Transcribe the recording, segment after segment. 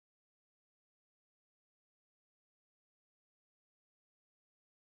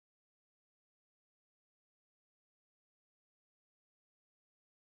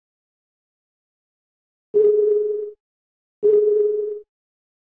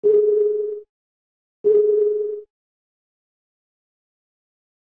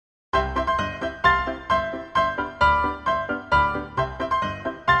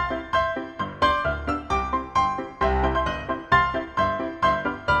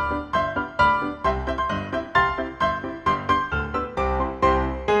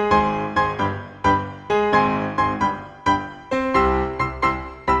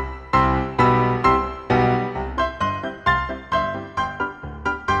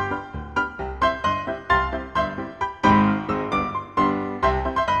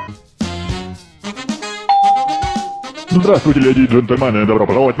Здравствуйте, леди и джентльмены, добро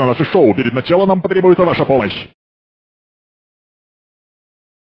пожаловать на наше шоу. Перед началом нам потребуется ваша помощь.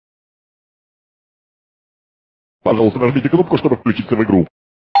 Пожалуйста, нажмите кнопку, чтобы включиться в игру.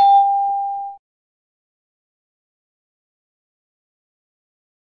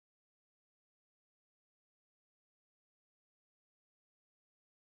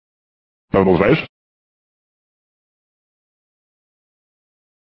 Давно знаешь?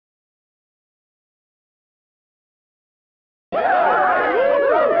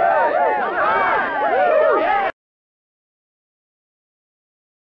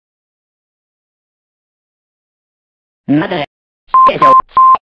 Надо.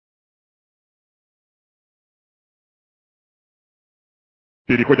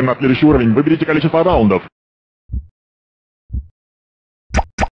 Переходим на следующий уровень. Выберите количество раундов.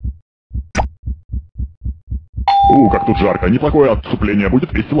 Как тут жарко. Неплохое отступление,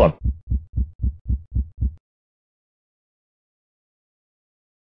 будет весело.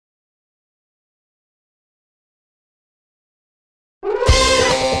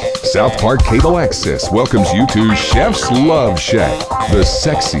 South Park Cable Access welcomes you to Chef's Love Shack, the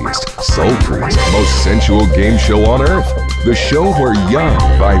sexiest, sultriest, most sensual game show on earth. The show where young,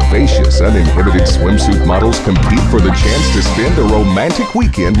 vivacious, uninhibited swimsuit models compete for the chance to spend a romantic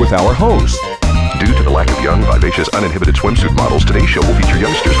weekend with our host. Due to the lack of young, vivacious, uninhibited swimsuit models, today's show will feature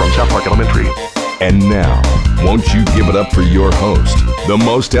youngsters from South Park Elementary. And now, won't you give it up for your host, the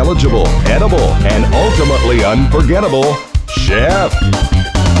most eligible, edible, and ultimately unforgettable, Chef.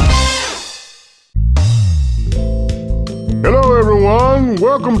 Hello everyone,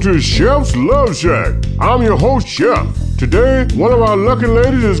 welcome to Chef's Love Shack. I'm your host, Chef. Today, one of our lucky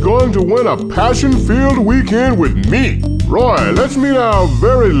ladies is going to win a passion-filled weekend with me. Roy, let's meet our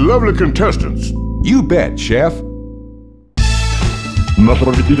very lovely contestants. You bet, Chef. Наша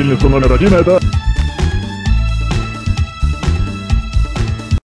победительница номер 1 это...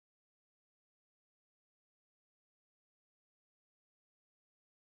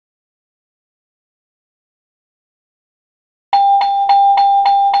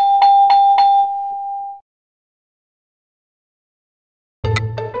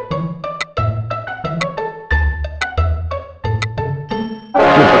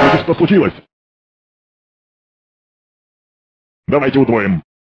 Что случилось? Давайте удвоим.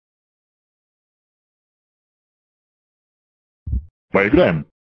 Поиграем.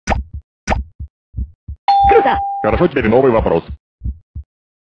 Круто! Хорошо, теперь новый вопрос.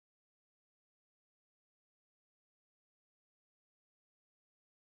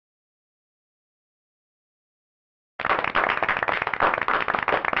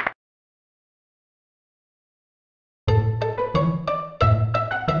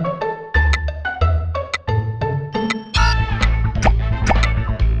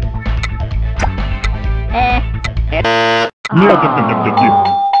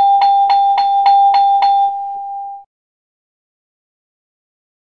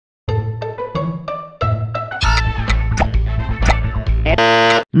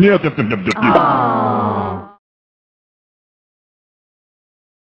 Нет. Нет.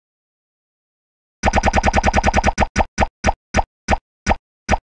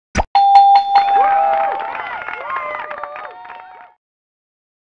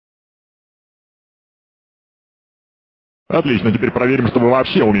 Отлично, теперь проверим, что вы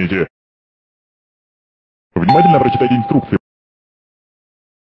вообще умеете. Внимательно прочитайте инструкции.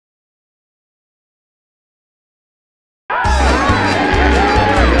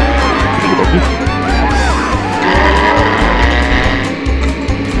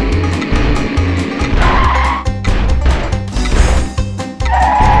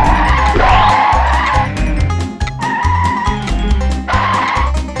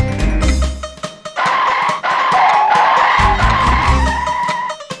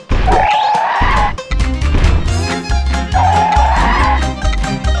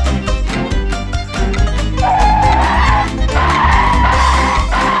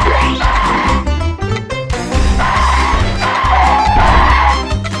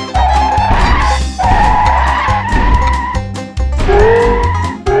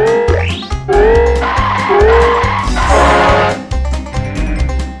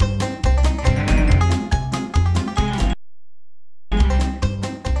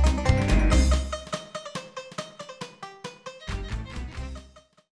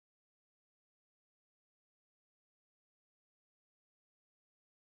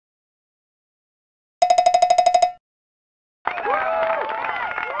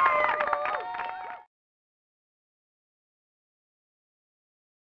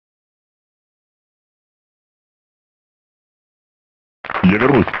 Я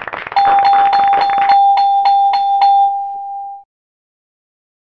вернусь.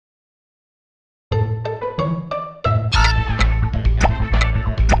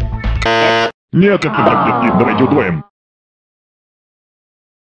 Нет, давайте удвоим.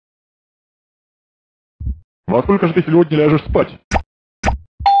 Во сколько же ты сегодня ляжешь спать?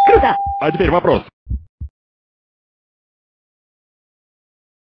 Круто! А теперь вопрос.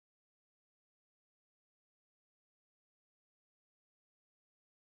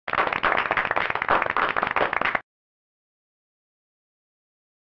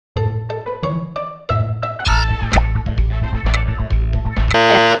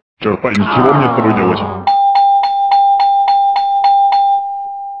 Черт, парень, чего мне с тобой делать?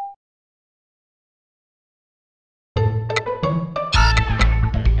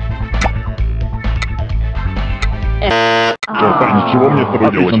 Черт, парень, чего мне с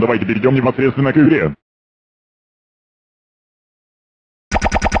тобой делать? Давайте перейдем непосредственно к игре.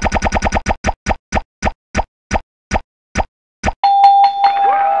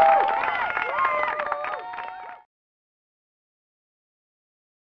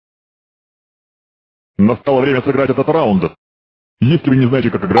 Настало время сыграть этот раунд. Если вы не знаете,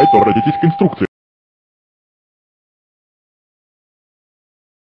 как играть, то обратитесь к инструкции.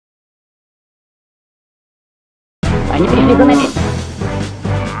 Они пришли за нами.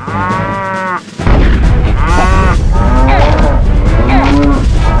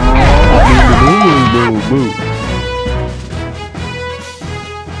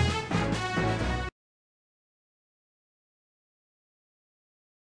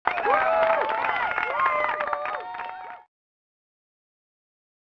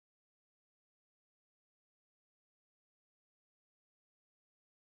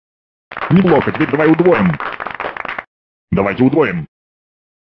 Неплохо, теперь давай удвоим. Давайте удвоим.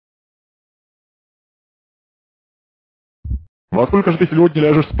 Во сколько же ты сегодня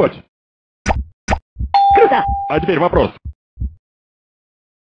ляжешь спать? Круто! А теперь вопрос.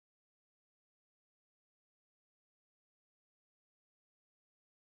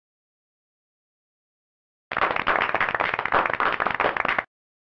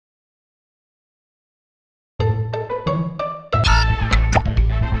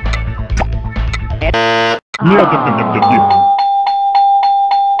 Нет.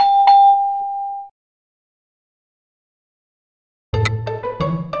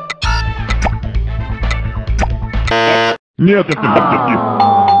 Нет.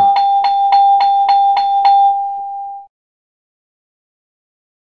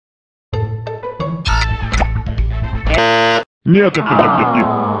 Нет.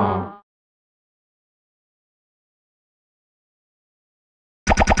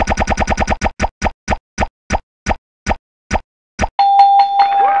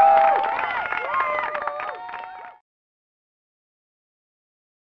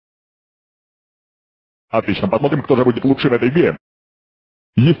 Отлично, посмотрим, кто же будет лучше в этой игре.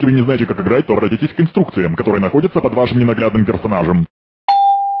 Если вы не знаете, как играть, то обратитесь к инструкциям, которые находятся под вашим ненаглядным персонажем.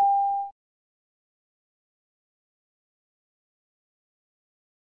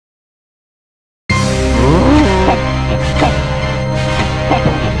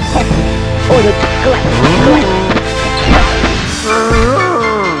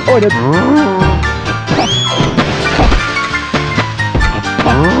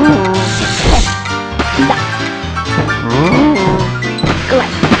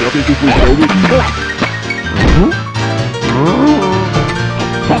 Сейчас я чувствую себя увереннее.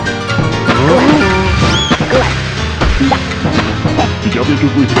 Сейчас я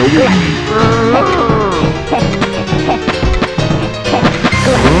чувствую себя увереннее.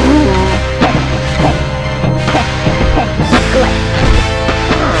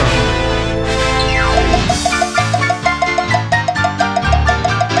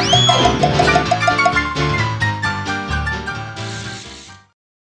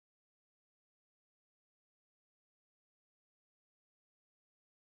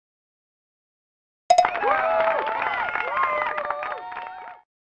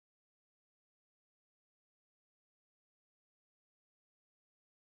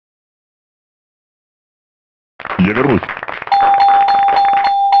 Я вернусь.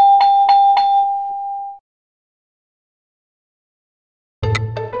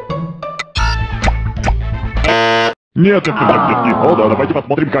 Нет. О, да, давайте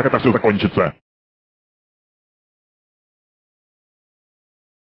посмотрим, как это все закончится.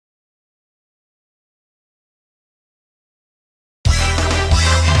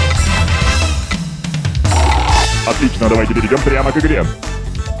 Отлично, давайте перейдем прямо к игре.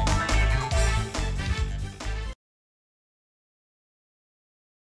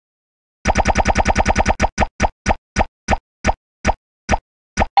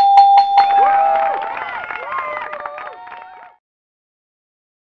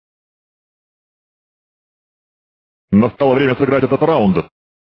 Настало время сыграть этот раунд.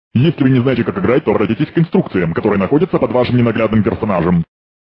 Если вы не знаете, как играть, то обратитесь к инструкциям, которые находятся под вашим ненаглядным персонажем.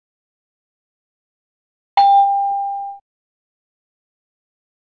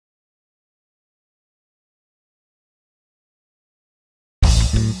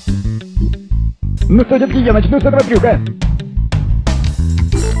 Ну что, детки, я начну с этого трюка.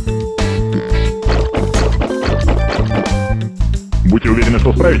 Будьте уверены,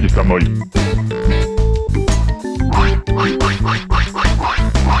 что справитесь со мной.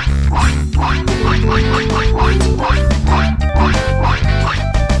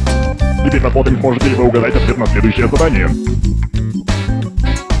 Теперь посмотрим, сможете ли вы угадать ответ на следующее задание.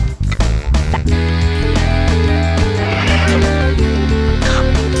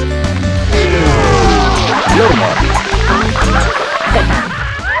 Верно.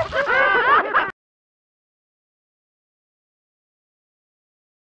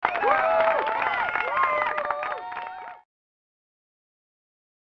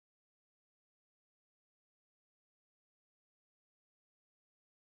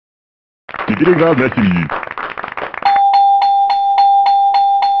 Теперь игра для семьи.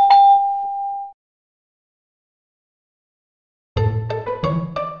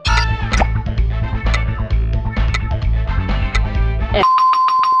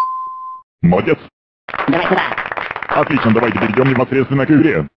 Молодец. Давай сюда. Отлично, давайте перейдем непосредственно к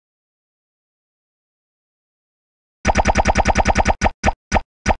игре.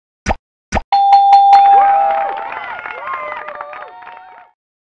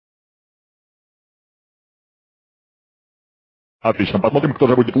 Отлично, посмотрим, кто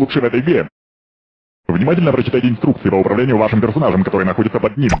же будет лучше в этой игре. Внимательно прочитайте инструкции по управлению вашим персонажем, который находится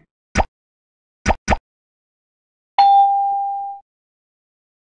под ним.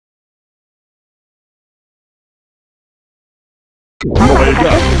 Новая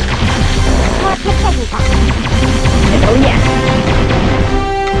игра. Это у меня.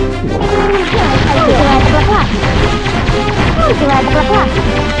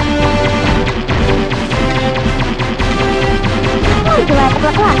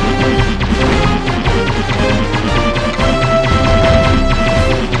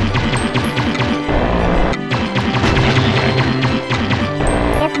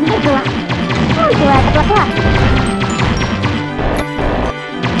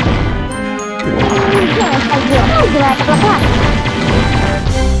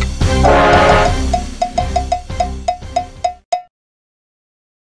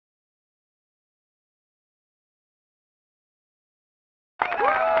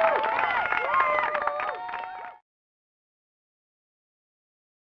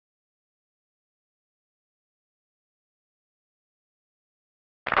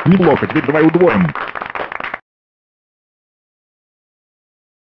 Неплохо, теперь давай удвоим.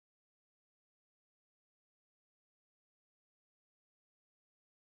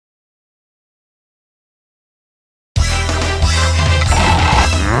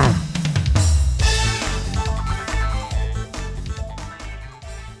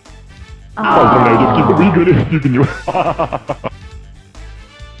 Поздравляю, детки, вы выиграли фигню.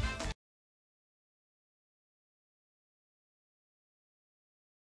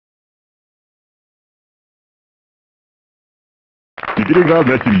 Теперь игра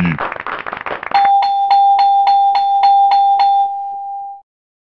для семьи.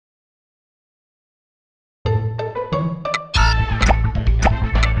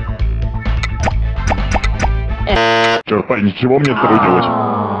 Черт, парень, чего мне с тобой делать?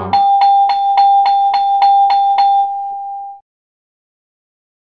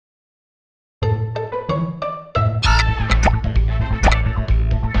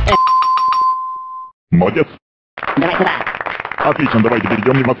 Молодец. Давай сюда. Отлично, давайте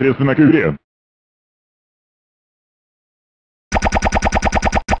перейдем непосредственно к игре.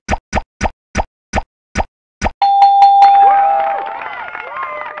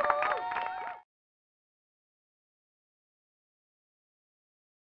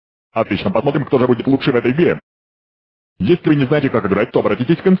 Отлично, посмотрим, кто же будет лучше в этой игре. Если вы не знаете, как играть, то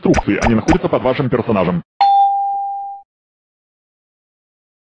обратитесь к инструкции, они находятся под вашим персонажем.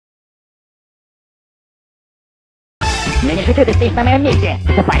 Я не шучу, ты стоишь на моем месте.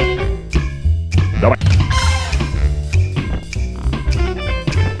 Засыпай. Давай.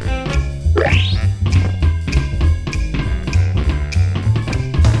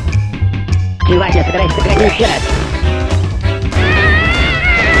 Чувак, я собираюсь сыграть еще раз.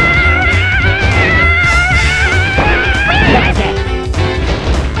 Давайте.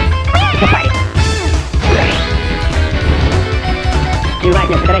 Засыпай. Чувак,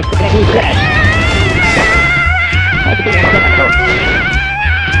 я собираюсь сыграть еще раз. А теперь я все пошел.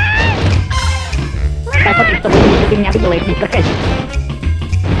 Посмотрим, что будет, если ты меня выделаешь, не проходи.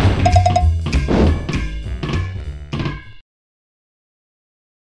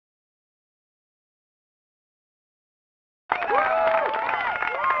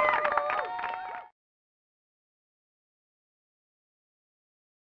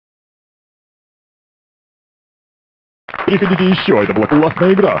 Приходите еще, это была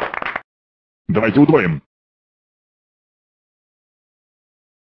классная игра. Давайте удвоим.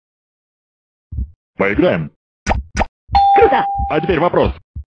 Поиграем. Круто! А теперь вопрос.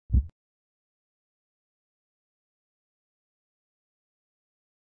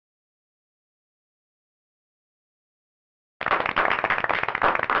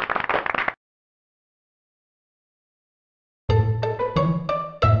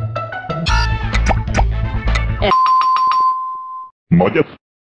 Молодец.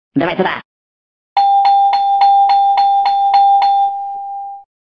 Давай сюда.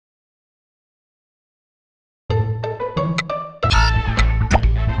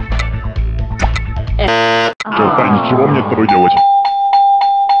 Черта, ничего мне с тобой делать.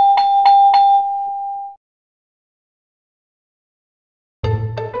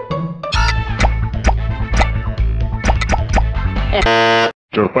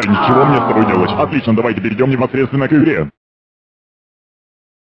 Черта, ничего мне с тобой делать. Отлично, давайте перейдем непосредственно к игре.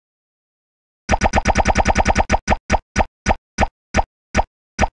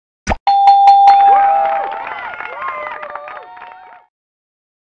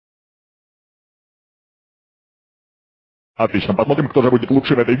 Отлично, посмотрим, кто же будет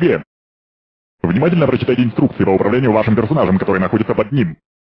лучше в этой игре. Внимательно прочитайте инструкции по управлению вашим персонажем, который находится под ним.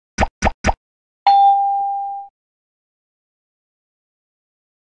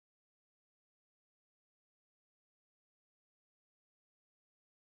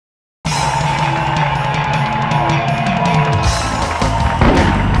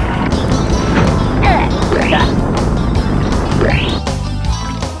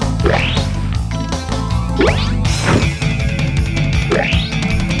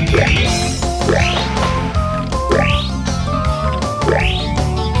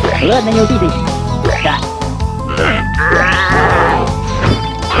 Ладно, не убитый. Да.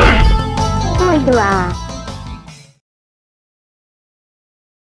 Ой, два.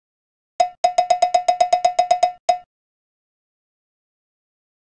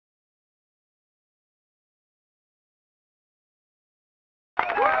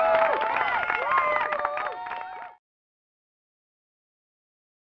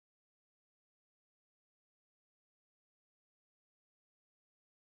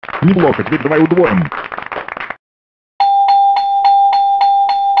 Неплохо, теперь давай удвоим.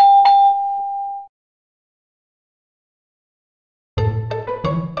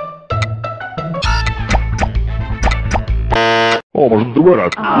 О, может, в другой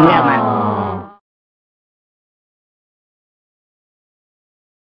раз. Верно.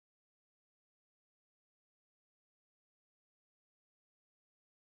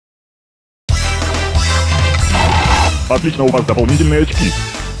 Отлично, у вас дополнительные очки.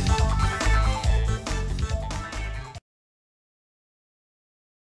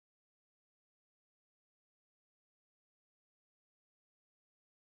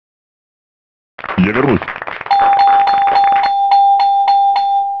 Я вернусь.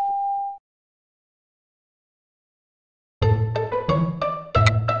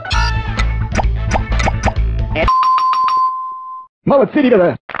 Молодцы,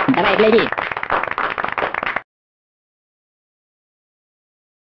 ребята! Давай, гляди.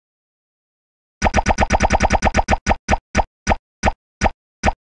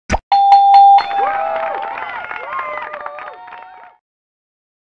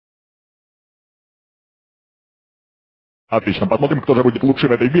 Отлично, посмотрим, кто же будет лучше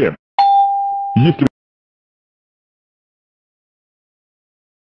в этой игре. Если...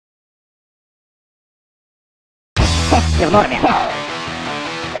 Ты в норме.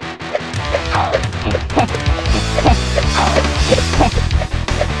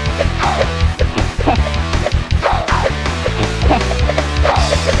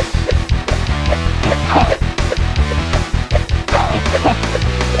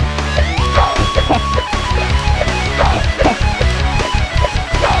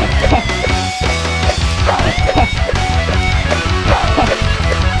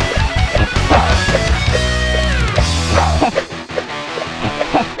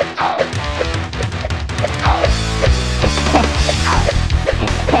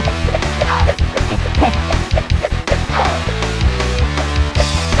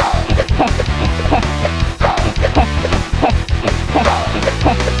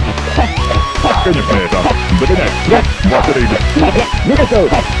 Конечно, это. Догонять. Вот это игра. Не готов.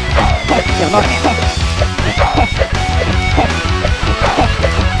 Ты в норме.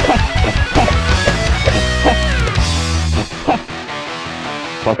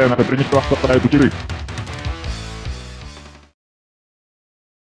 Постоянно сотрудничество составляет утиры.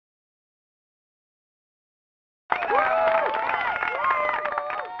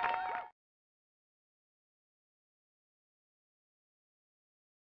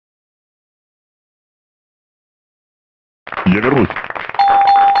 Я вернусь.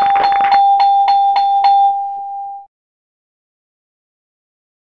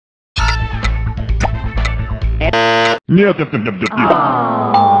 Нет, нет, нет, нет, нет, нет.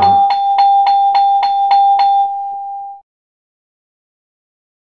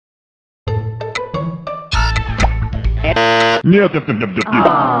 Нет, нет, нет, нет, нет, нет.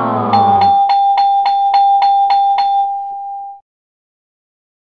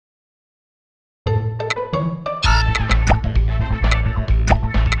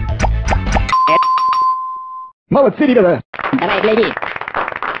 Молодцы, ребята! Давай, гляди!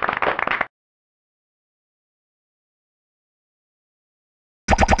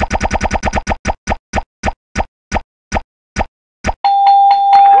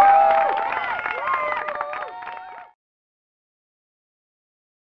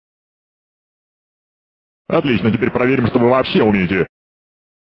 Отлично, теперь проверим, что вы вообще умеете.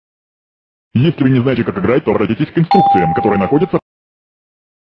 Если вы не знаете, как играть, то обратитесь к инструкциям, которые находятся...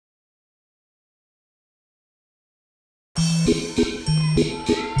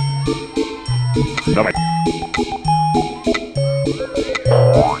 Давай.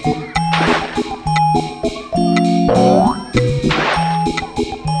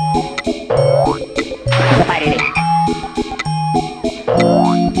 Запарились!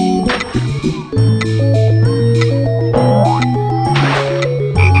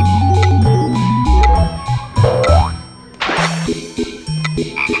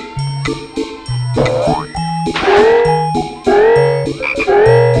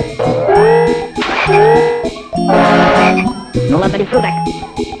 Ну ладно, без шуток.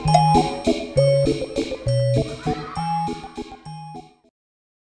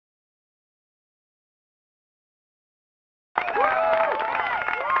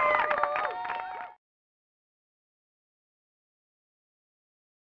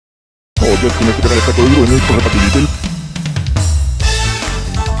 О, детки, мы собирались такую игру, ну и кто же победитель?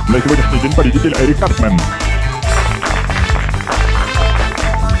 На сегодняшний день победитель Cartman.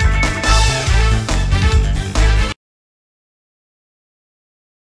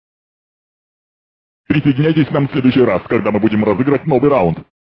 Присоединяйтесь к нам в следующий раз, когда мы будем разыграть новый раунд.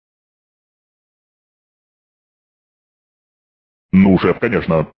 Ну, шеф,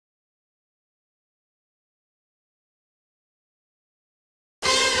 конечно.